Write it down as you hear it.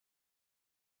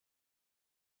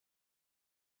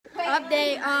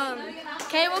update.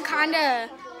 Kayla kinda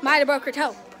might have broke her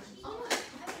toe.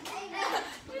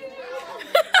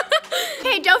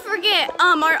 Hey, don't forget,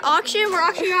 our auction, we're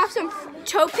auctioning off some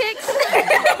toe picks.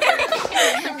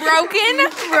 Broken.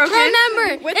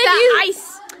 Remember, With the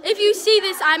ice. If you see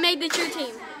this, I made this your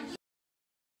team.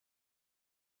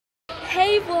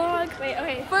 Hey vlog. Wait,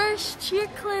 okay. First cheer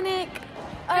clinic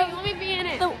Let me be in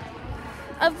it.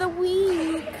 of the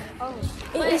week. Oh.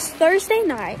 It is Thursday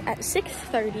night at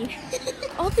 6:30.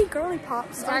 All the girly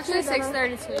pops. It's actually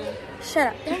 6:32. Shut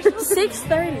up.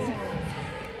 6:30.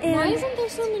 And Why isn't there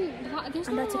someone? There's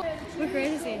not. What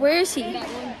grade is he? where is he? That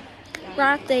one.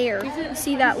 Right there. You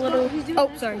see that little?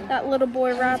 Oh, sorry. That little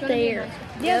boy right there.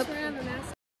 Yep.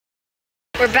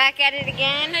 We're back at it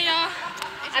again. Hey y'all.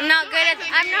 I'm not good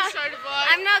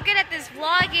at this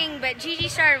vlogging, but Gigi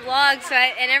started vlogs, so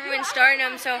and everyone's starting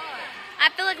them, so I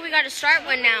feel like we got to start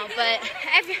one now. But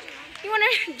if you want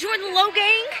to join the low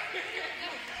gang?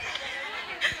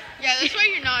 Yeah, that's why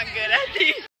you're not good at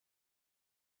these.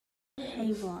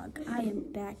 Hey vlog, I am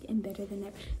back and better than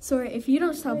ever. Sorry, if you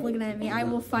don't stop looking at me, I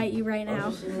will fight you right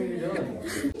now.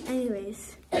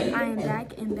 Anyways, I am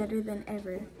back and better than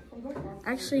ever.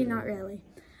 Actually, not really.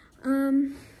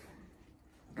 I'm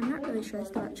not really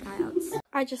stressed about tryouts.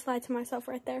 I just lied to myself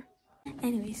right there.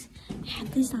 Anyways,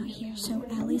 Hadley's not here, so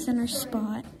Allie's in her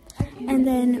spot. And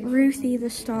then Ruthie, the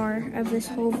star of this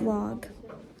whole vlog.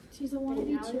 She's a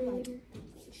wannabe cheerleader.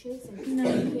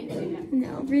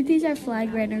 No, Ruthie's our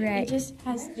flag runner, right? It just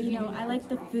has, you know, I like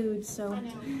the food, so.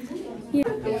 Yeah.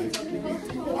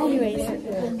 Anyways,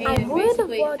 I wanted to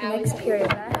vlog next period,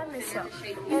 but I had myself.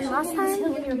 And last time,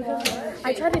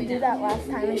 I tried to do that last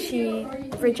time and she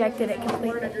rejected it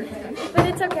completely. But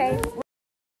it's okay.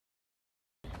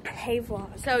 Hey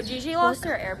vlog. So Gigi lost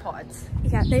her AirPods.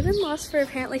 Yeah, they've been lost for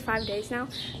apparently 5 days now.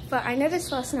 But I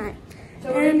noticed last night.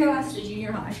 So we're gonna go ask the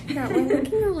junior high. Yeah, we're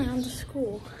looking around the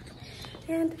school.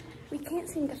 And we can't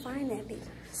seem to find any.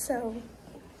 So,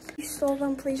 if you stole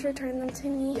them, please return them to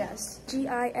me. Yes.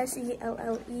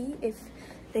 G-I-S-E-L-L-E if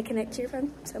they connect to your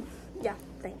phone. So, yeah,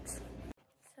 thanks.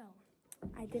 So,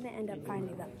 I didn't end up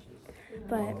finding them.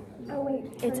 But,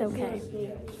 it's okay.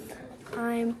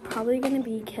 I'm probably going to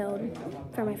be killed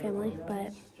for my family,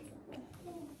 but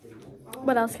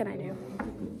what else can I do?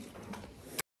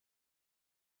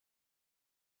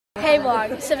 Hey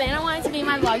vlog, Savannah wanted to be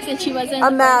my vlog since she wasn't.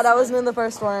 I'm mad, I wasn't in the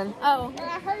first one. Oh.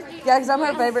 Yeah, because I'm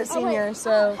her favorite senior,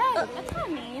 so. Hey, that's not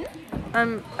mean.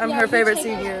 I'm her favorite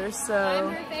senior,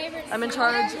 so. I'm in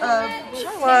charge of,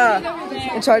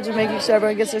 making sure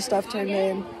everyone gets their stuff turned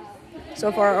in.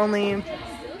 So far, only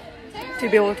 2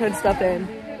 people turned stuff in.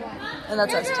 And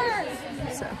that's us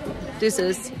 2. So,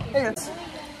 deuces.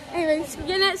 Anyways,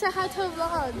 Gannett said how to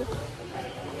vlog.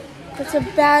 That's a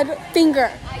bad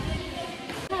finger.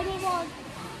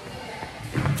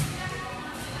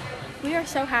 We are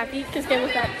so happy because Gabe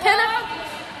was that.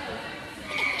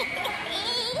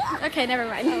 Okay, never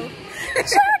mind.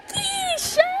 Chucky,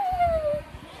 show!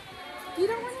 You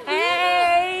don't want to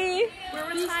Hey! We're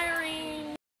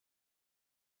retiring.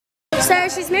 So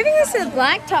she's moving us to the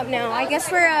blacktop now. I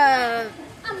guess we're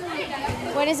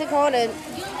what is it called? A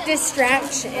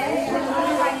distraction.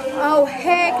 Oh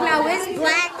heck no, it's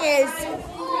black as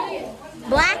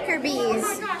blacker bees.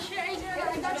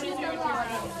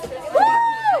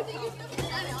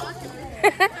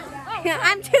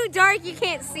 I'm too dark, you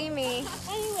can't see me.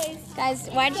 Anyways, guys,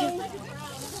 why'd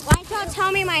y'all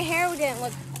tell me my hair didn't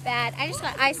look bad? I just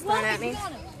got ice thrown at me.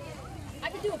 I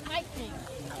can do a pike thing.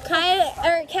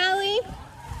 Callie?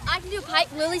 I can do a pike.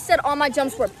 Lily said all my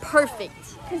jumps were perfect.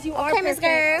 Because you are Miss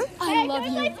Girl. I love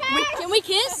you. Can we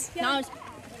kiss? No.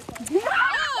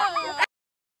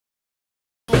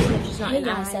 She's not in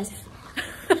ISS.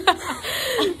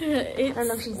 I don't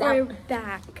know if she's we're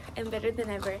back and better than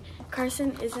ever.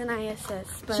 Carson is in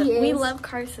ISS, but we love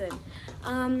Carson.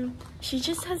 She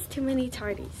just has too many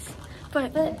tardies.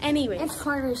 But anyways, it's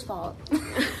Carter's fault.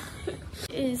 It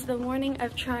is the morning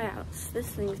of tryouts. This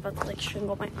thing's about to like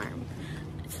strangle my arm.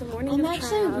 It's the morning of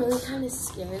tryouts. I'm actually really kind of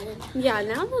scared. Yeah,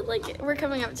 now that like we're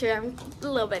coming up to it, I'm a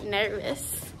little bit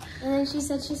nervous. And then she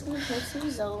said she's gonna post the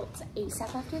results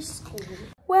ASAP after school.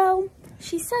 Well,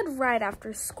 she said right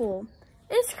after school.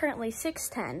 It's currently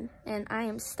 6:10, and I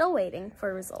am still waiting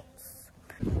for results.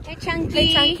 Hey, Chunky.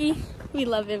 Hey, Chunky. We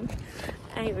love him.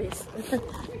 Anyways,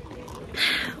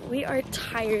 we are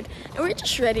tired, and we're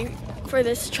just ready for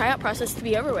this tryout process to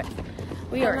be over with.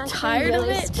 We are tired of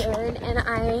it. Scared, and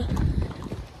I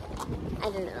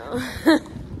don't know.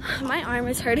 My arm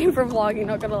is hurting from vlogging,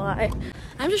 not gonna lie.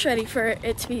 I'm just ready for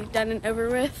it to be done and over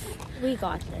with. We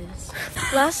got this.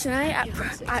 Last night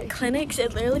at clinics,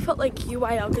 it literally felt like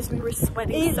UIL because we were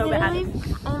sweating so bad. I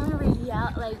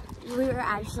remember, like, we were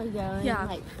actually going. Yeah.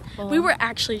 Like, We were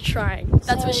actually trying.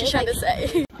 That's what she's trying to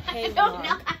say. I don't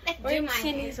know how to do my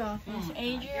Cindy's office.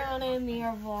 Adriana and me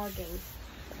are vlogging.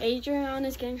 Adriana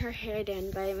is getting her hair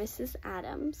done by Mrs.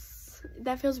 Adams.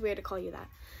 That feels weird to call you that.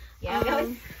 Yeah.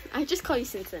 I just call you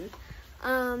Simpson.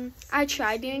 I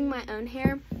tried doing my own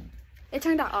hair. It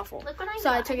turned out awful. Look what I so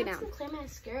got. I took it got down. some clear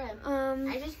mascara.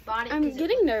 I just bought it. I'm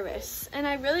getting nervous, and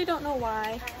I really don't know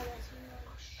why.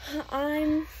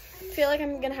 I feel like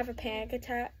I'm gonna have a panic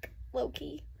attack,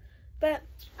 low-key. But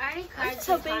I already cried just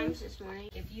 2 hoping- times this morning.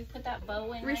 If you put that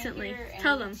bow in Recently. right here and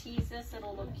Tell you them. tease this,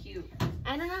 it'll look cute.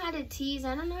 I don't know how to tease.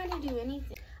 I don't know how to do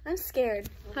anything. I'm scared.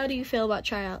 How do you feel about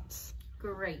tryouts?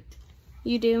 Great.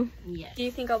 You do? Yes. Do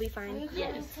you think I'll be fine?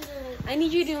 Yes. I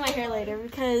need you to do my hair later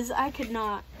because I could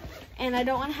not. And I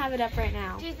don't want to have it up right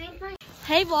now. Do you think my...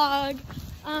 Hey vlog.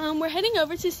 We're heading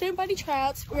over to student body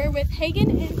tryouts. We're with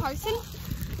Hagen and Carson.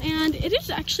 And it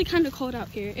is actually kind of cold out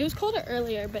here. It was colder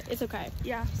earlier, but it's okay.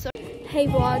 Yeah. So hey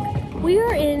vlog. We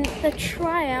are in the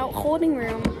tryout holding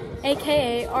room,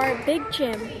 aka our big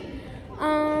gym.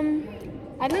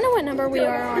 I don't know what number we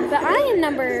are on, but I am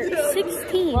number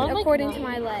 16 according to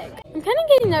my leg. I'm kind of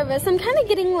getting nervous. I'm kind of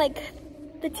getting like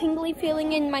the tingly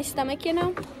feeling in my stomach, you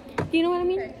know? Do you know what I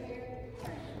mean?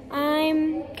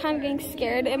 I'm kind of getting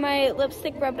scared, and my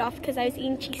lipstick rubbed off because I was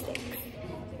eating cheese sticks.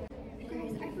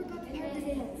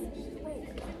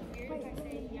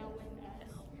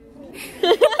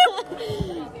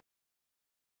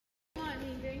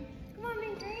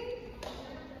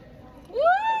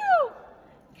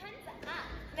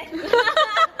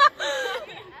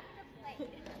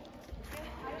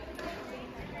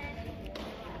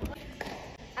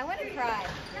 I want to cry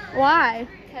Why?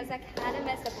 because I kind of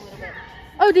messed up a little bit.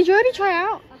 Oh, did you already try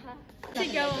out? To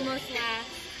go almost last.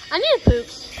 I need to poop.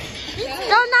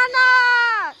 Go,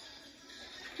 Nana!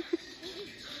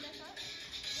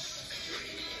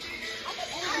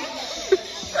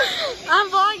 I'm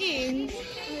vlogging.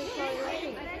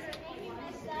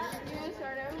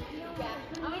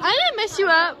 I didn't mess you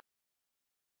up.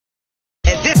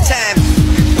 And this time,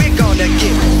 we're gonna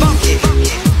get funky.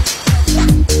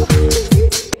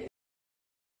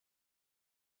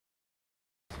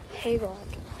 Hey vlog.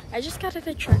 I just got out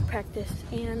of track practice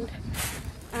and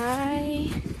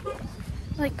I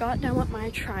got done with my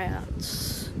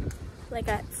tryouts like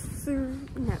at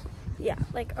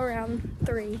around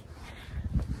 3.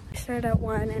 I started at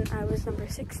 1 and I was number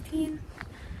 16,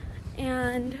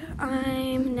 and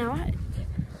I'm now at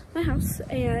my house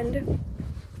and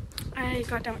I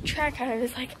got done with track. I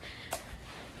was like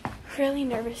really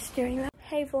nervous doing that.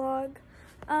 Hey vlog,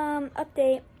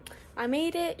 update. I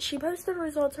made it. She posted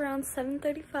results around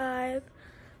 7:35.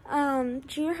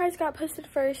 Junior highs got posted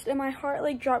first, and my heart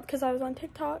like dropped because I was on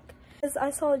TikTok. As I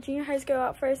saw junior highs go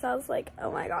out first, I was like,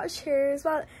 oh my gosh, here's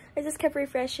what. I just kept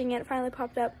refreshing and it finally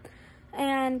popped up,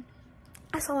 and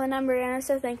I saw the number and I'm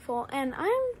so thankful. And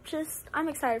I'm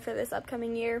excited for this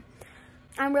upcoming year.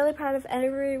 I'm really proud of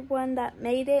everyone that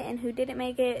made it and who didn't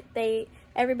make it.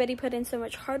 Everybody put in so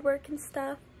much hard work and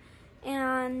stuff,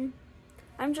 and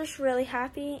I'm just really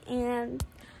happy, and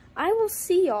I will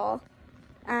see y'all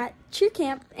at Cheer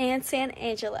Camp and San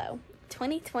Angelo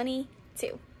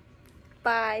 2022.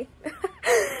 Bye.